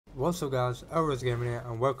What's up guys, HELLRAISERGaming here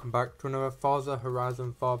and welcome back to another Forza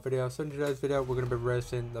Horizon 4 video. So in today's video we're going to be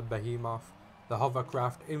racing the behemoth, the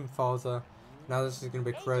Hovercraft in Forza. Now this is going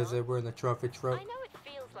to be crazy, we're in the trophy truck.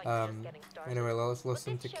 Anyway, let's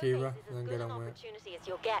listen to Kira and then get on with it. As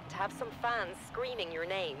you'll get to have some fans screaming your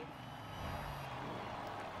name.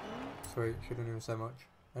 Sweet, shouldn't even say much.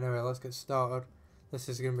 Anyway, let's get started. This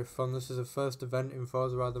is going to be fun. This is the first event in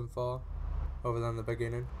Forza Horizon 4 other than the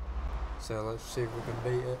beginning. So let's see if we can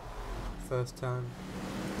beat it first time.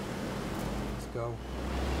 Let's go.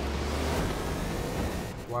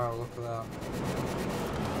 Wow, look at that.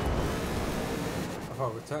 I thought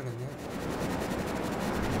we were turning there.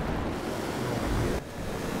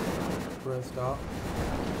 Great start.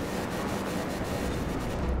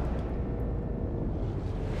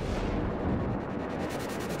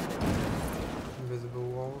 Invisible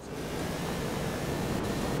walls.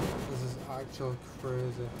 This is actually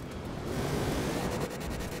crazy.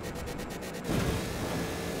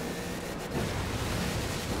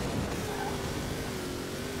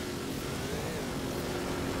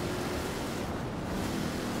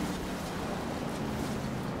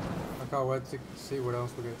 I can't wait to see what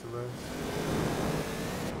else we get to race.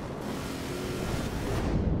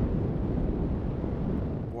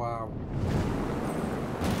 Wow.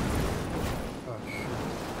 Oh shit.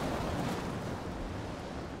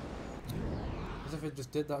 As if it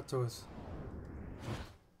just did that to us.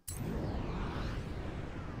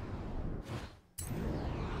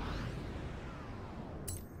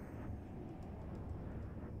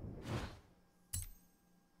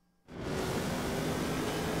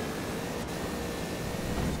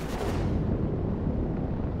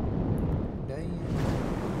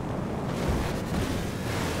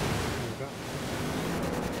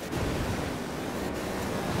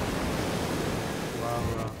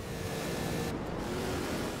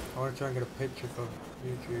 I want to try and get a picture for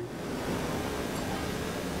YouTube.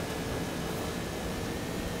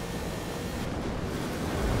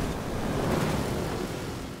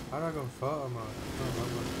 How do I go in photo mode? I don't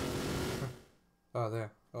remember. Oh,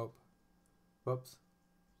 there. Up. Whoops.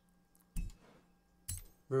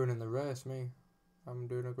 Ruining the race, me. I'm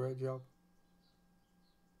doing a great job.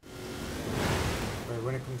 Right,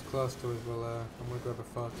 when it comes close to us, I'm going to grab a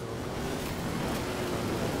photo of it.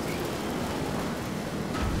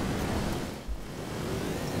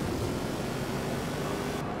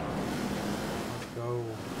 Go.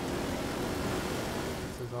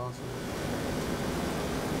 This is awesome.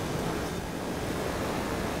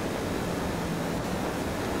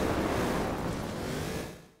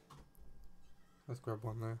 Let's grab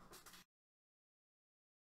one there.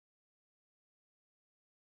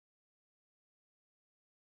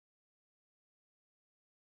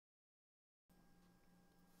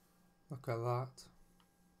 Look at that.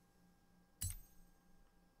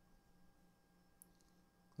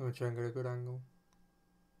 Let me try and get a good angle.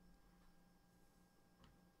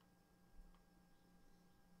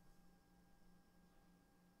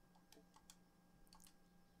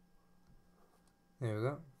 There we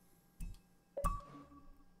go.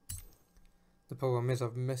 The problem is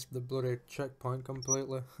I've missed the bloody checkpoint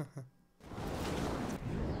completely.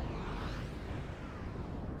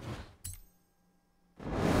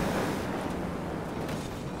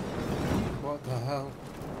 What the hell?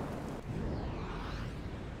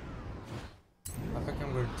 I think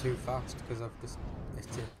I'm going too fast because I've just hit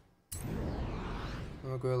it. I'm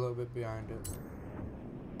going to go a little bit behind it.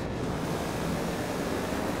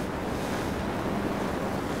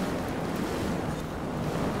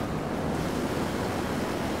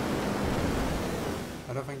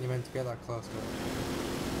 I don't think you're meant to get that close to it.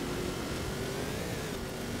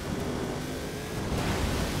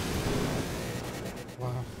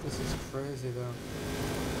 Wow, this is crazy though.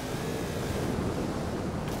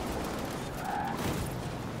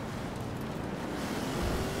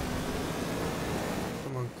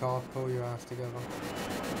 Come on, car, pull your ass together.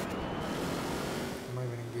 I'm not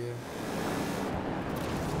even in gear.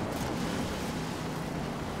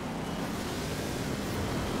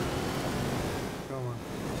 Come on.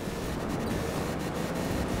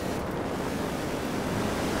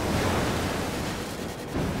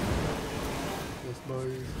 Yes,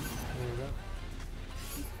 boys. There we go.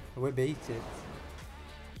 We beat it.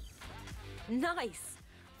 Nice.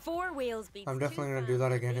 4 wheels beats. I'm definitely going to do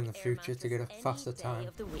that again in the future to get a faster time.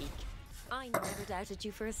 Of the week. I never doubted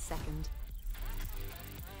you for a second.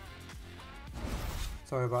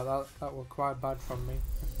 Sorry about that. That was quite bad from me.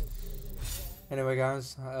 Anyway,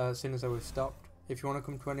 guys, as soon as I was stopped, if you want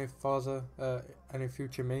to come to any Forza any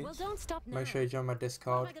future Well, meets, don't stop now. make sure you join my What am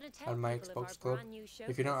Discord I gonna tell and my people if our Xbox Club. brand new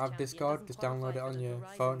If you don't showcase have champion Discord, doesn't just download qualify it on for the your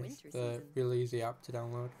Horizon phone. winter It's a season? really easy app to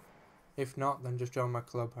download. If not, then just join my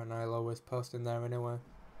club and I'll always post in there anyway.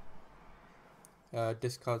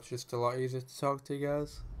 Discord's just a lot easier to talk to you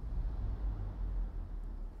guys.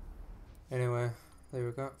 Anyway, there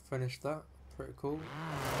we go, finished that. Pretty cool.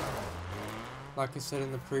 Like I said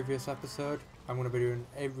in the previous episode, I'm going to be doing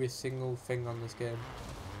every single thing on this game.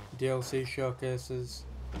 DLC showcases,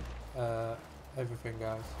 everything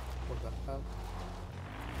guys. What the hell?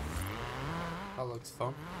 That looks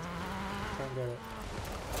fun. Try and get it.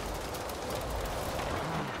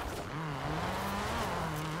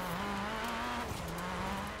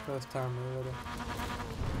 First time already.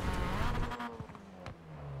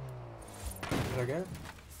 Did I get it?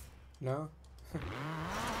 No?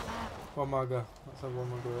 One more go. Let's have one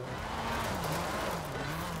more go.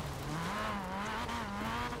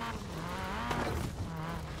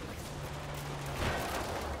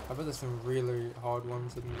 I bet there's some really hard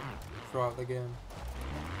ones throughout the game.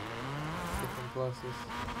 Different places.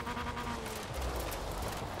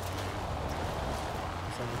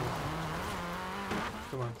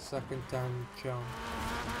 Come on, second time charm.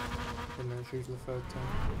 And then it's usually third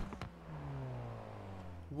time.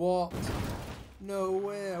 What? No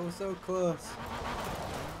way, I was so close.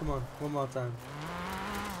 Come on, one more time.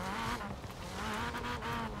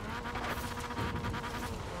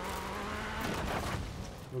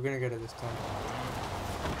 We're gonna get it this time.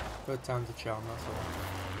 Third time's a charm, that's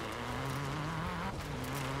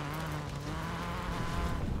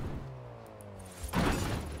all.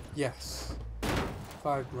 Yes.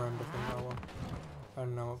 5 grand I think that one. I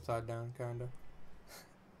don't know, upside down kinda.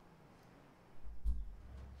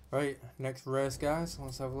 Right, next race guys,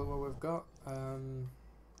 let's have a look what we've got.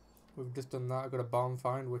 We've just done that, I got a bomb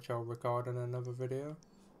find which I'll record in another video.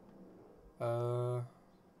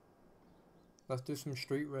 Let's do some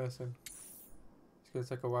street racing. It's gonna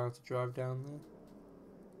take a while to drive down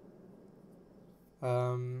there.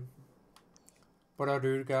 What I'll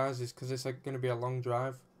do guys is, because it's gonna be a long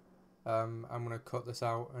drive, I'm gonna cut this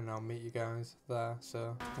out and I'll meet you guys there.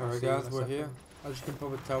 So alright guys, we're here. As you can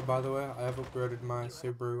probably tell by the way, I have upgraded my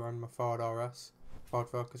Subaru and my Ford RS, Ford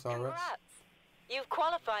Focus RS. Congrats! You've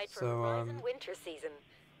qualified for So, Horizon winter season.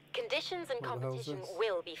 Conditions and what the hell's competition this?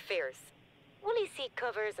 will be fierce. Woolly seat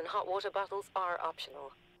covers and hot water bottles are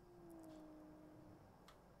optional.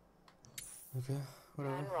 Okay,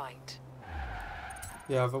 whatever. And right.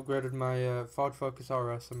 Yeah, I've upgraded my Ford Focus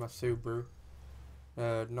RS and my Subaru.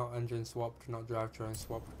 Not engine swapped, not drivetrain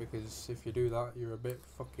swapped, because if you do that, you're a bit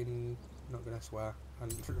fucking, not gonna swear,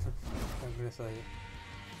 and I'm gonna say it.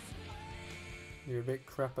 You're a bit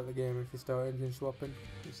crap at the game if you start engine swapping.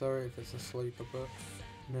 I'm sorry if it's a sleeper, but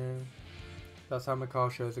no. That's how my car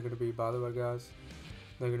shows are gonna be, by the way, guys.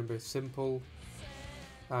 They're gonna be simple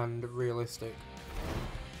and realistic.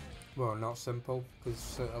 Well, not simple,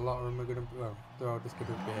 because a lot of them are gonna, well, they're all just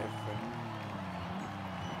gonna be everything.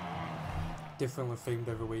 Differently themed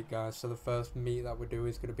every week guys, so the first meet that we do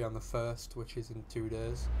is going to be on the 1st, which is in 2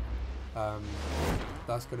 days.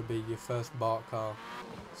 That's going to be your first bought car,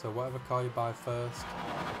 so whatever car you buy first,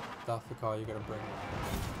 that's the car you're going to bring.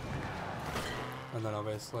 And then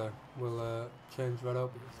obviously we'll change that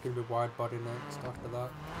up. It's going to be wide body next after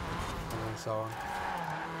that, and then so on.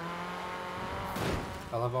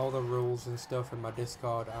 I'll have all the rules and stuff in my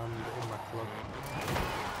Discord and in my club.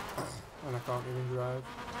 And I can't even drive.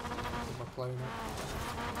 Am I playing it?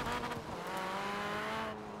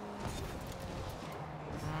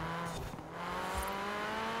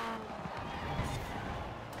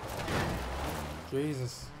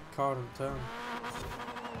 Jesus, car didn't turn.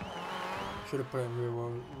 Should have put it in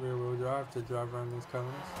rear wheel drive to drive around these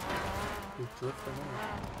corners. He's drifting, isn't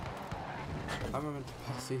it? I'm meant to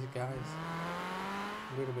pass these guys.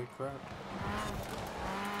 A little bit crap.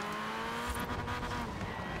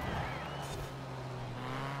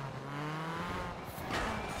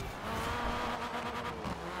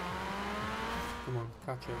 Come on,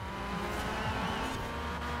 catch it.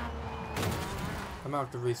 I might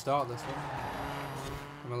have to restart this one.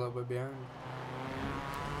 I'm a little bit behind.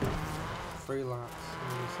 3 laps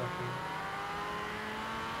in a second.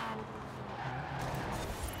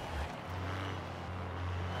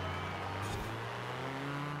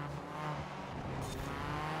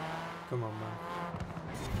 Come on, man.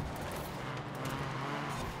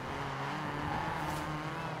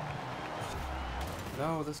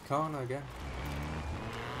 No, this corner again.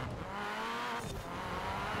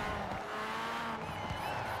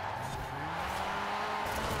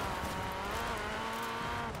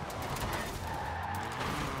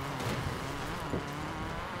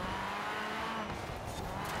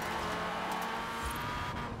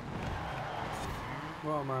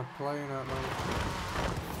 What am I playing at, man?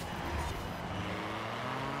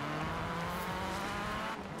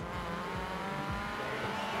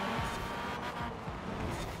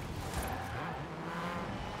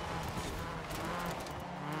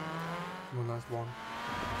 Come on, that's one.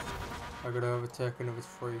 I gotta overtake another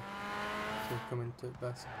three to come into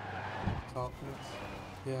best top minutes.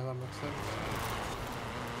 Yeah, that makes sense.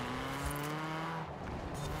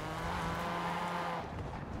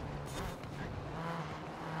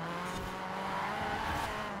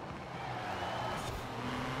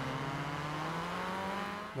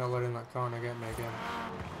 Not letting that corner get me again.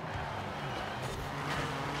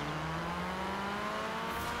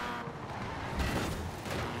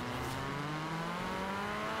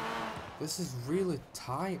 This is really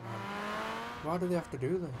tight, man. Why do they have to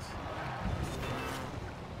do this?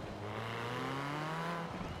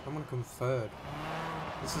 I'm gonna come third.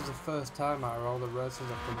 This is the first time out of all the races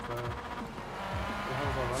I've come third. What the hell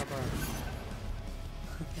is all that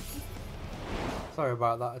about? Sorry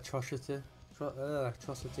about that atrocity.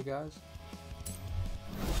 Atrocity, guys.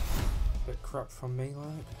 Bit crap from me,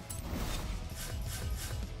 like.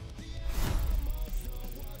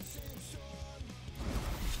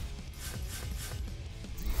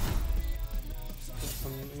 Got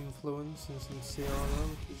some influence and some CRO,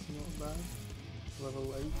 which is not bad.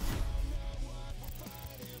 Level 8.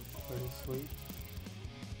 Very sweet.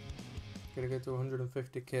 Gotta get to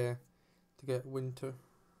 150k to get winter.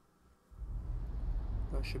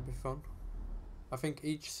 That should be fun. I think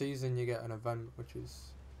each season you get an event, which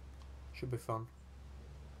should be fun.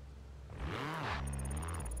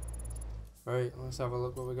 Right, let's have a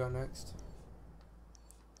look what we got next.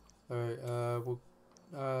 Alright,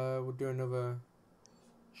 we'll do another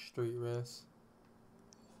street race.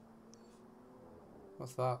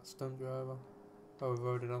 What's that? Stunt driver. Oh, we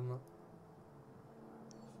voted on that.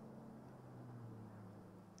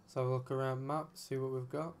 Let's have a look around map, see what we've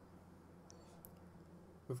got.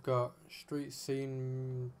 We've got street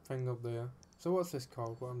scene thing up there. So what's this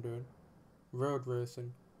called? What I'm doing? Road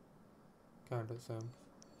racing. Kinda same.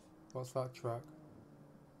 What's that track?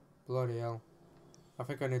 Bloody hell. I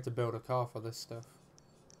think I need to build a car for this stuff.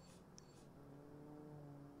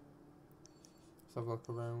 Let's have a look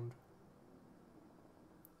around.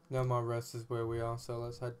 No more races where we are, so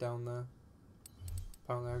let's head down there.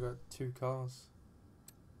 Apparently I got 2 cars.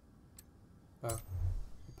 Oh,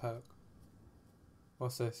 a perk.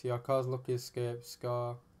 What's this? Your car's lucky escape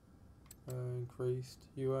scar increased.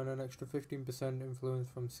 You earn an extra 15% influence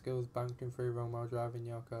from skills banked in free roam while driving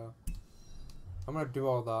your car. I'm gonna do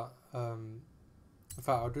all that. In fact,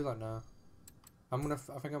 I'll do that now. I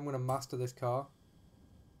think I'm gonna master this car.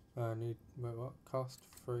 Wait, what? Cost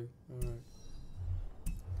free. Alright.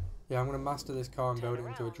 Yeah, I'm gonna master this car and build it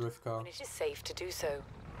into a drift car. When it is safe to do so.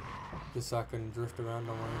 Just so I can drift around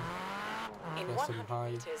online. In Get some 100 high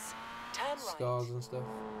meters, turn scars right. and stuff.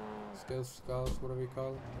 Skills, scars, whatever you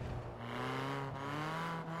call it.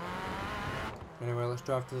 Anyway, let's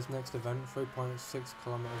drive to this next event, 3.6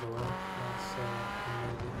 kilometers away. That's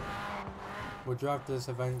amazing. We'll drive to this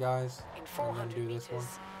event, guys, In and 400 then do this meters,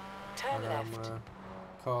 one. turn And then I'm left. gonna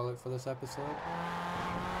call it for this episode.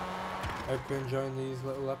 Hope you're enjoying these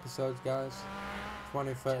little episodes, guys.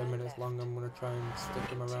 20-30 minutes long. I'm gonna try and stick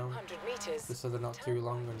them around, 200 meters, just so they're not too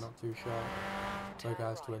long and not too short, for you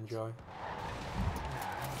guys to enjoy.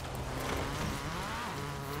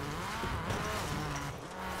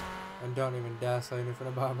 And don't even dare say anything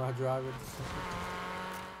about my driving.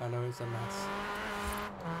 I know it's a mess.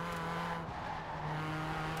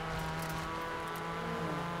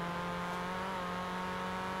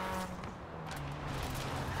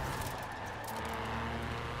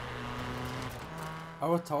 I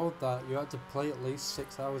was told that you had to play at least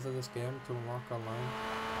 6 hours of this game to unlock online.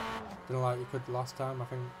 Didn't like you could last time. I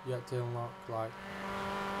think you had to unlock like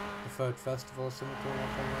the 3rd festival or something to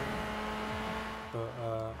unlock online. But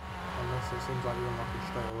unless it seems like you unlock it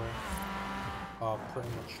straight away. Oh, pretty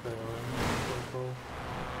much straight away. Pretty cool.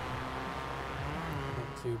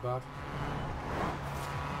 Not too bad.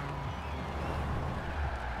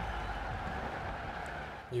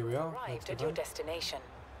 Here we are. arrived at your destination.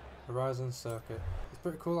 Horizon Circuit. It's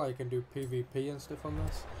pretty cool how you can do PvP and stuff on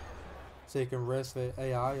this. So you can race the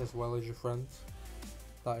AI as well as your friends.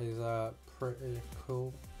 That is pretty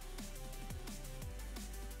cool.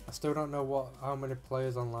 I still don't know how many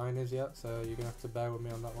players online is yet, so you're gonna have to bear with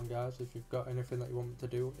me on that one, guys. If you've got anything that you want me to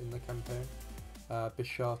do in the campaign, be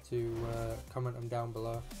sure to comment them down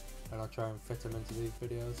below, and I'll try and fit them into these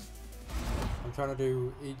videos. I'm trying to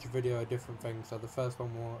do each video a different thing. So the first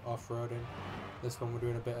one we're off-roading, this one we're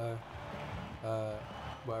doing a bit of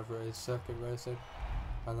whatever it is, circuit racing,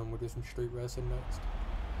 and then we'll do some street racing next.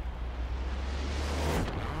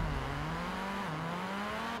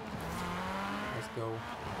 go.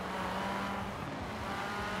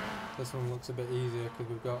 This one looks a bit easier because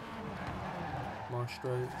we've got more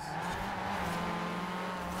straights.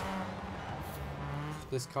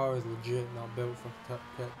 This car is legit not built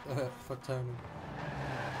for turning.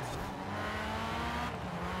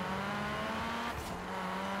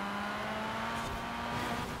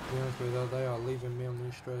 To be honest with you, they are leaving me on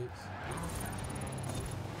these straights.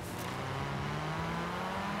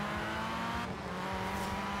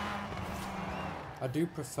 I do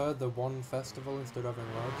prefer the one festival instead of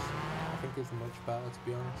having loads. I think it's much better, to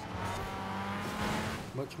be honest.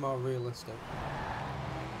 Much more realistic.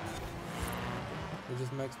 It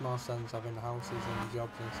just makes more sense having houses and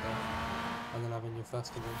jobs and stuff, and then having your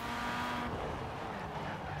festival.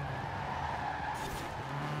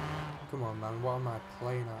 Come on man, what am I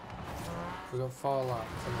playing at? We've got 4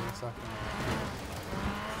 laps and then a second.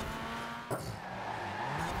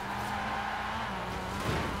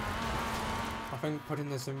 I think putting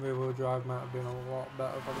this in rear wheel drive might have been a lot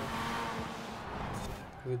better for me.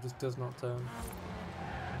 Because it just does not turn.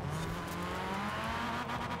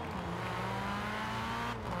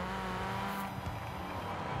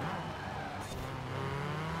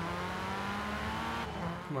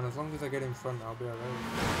 Come on, as long as I get in front, I'll be alright.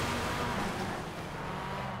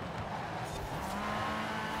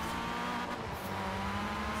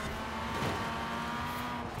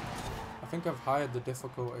 I think I've hired the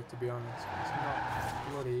difficulty, to be honest. It's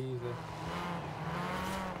not bloody easy.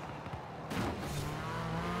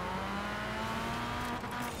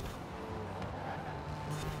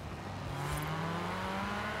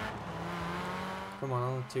 Come on,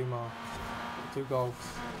 only 2 more. 2 golfs.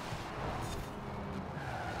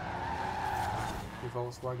 Your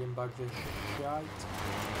Volkswagen bags of shite.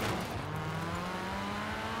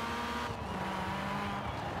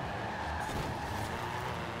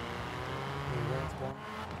 That's one.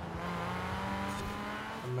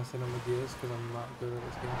 I'm messing on the gears because I'm not good at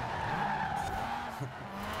this game.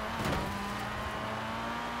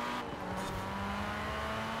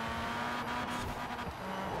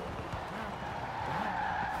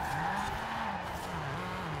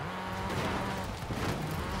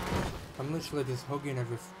 I'm literally just hugging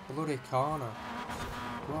every bloody corner.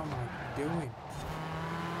 What am I doing?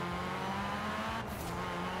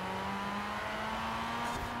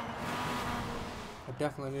 I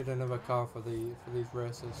definitely need another car for these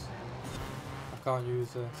races. I can't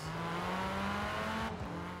use this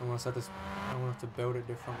unless I want to build it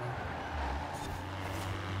differently.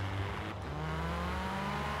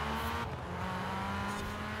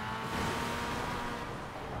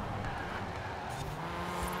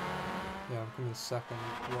 Yeah, I'm coming second.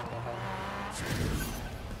 What the hell?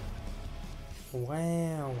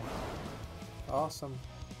 Wow. Awesome.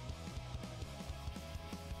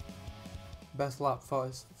 Best lap,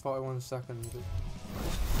 41 seconds.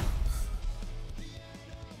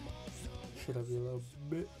 Shut up, you little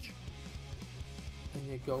bitch. There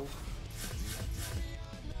you go.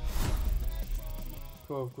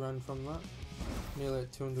 12 grand from that. Nearly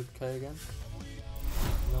at 200k again.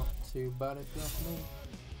 Not too bad if you ask me.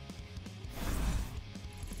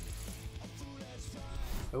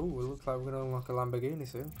 Oh, it looks like we're going to unlock a Lamborghini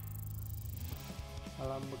soon. A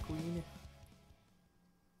Lamborghini.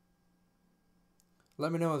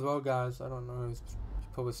 Let me know as well, guys. I don't know, he's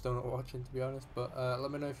probably still not watching, to be honest. But let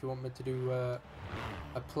me know if you want me to do a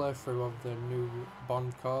playthrough of the new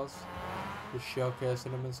Bond cars. Just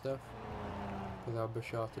showcasing them and stuff. Because I'll be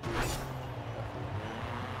sure to do that.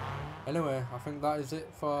 Anyway, I think that is it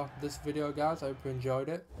for this video, guys. I hope you enjoyed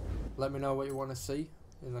it. Let me know what you want to see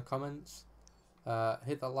in the comments.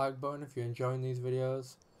 Hit that like button if you're enjoying these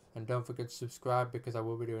videos, and don't forget to subscribe because I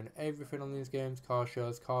will be doing everything on these games: car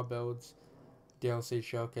shows, car builds, DLC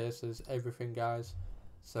showcases, everything, guys.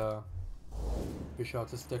 So be sure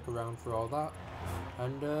to stick around for all that,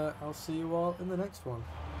 and I'll see you all in the next one.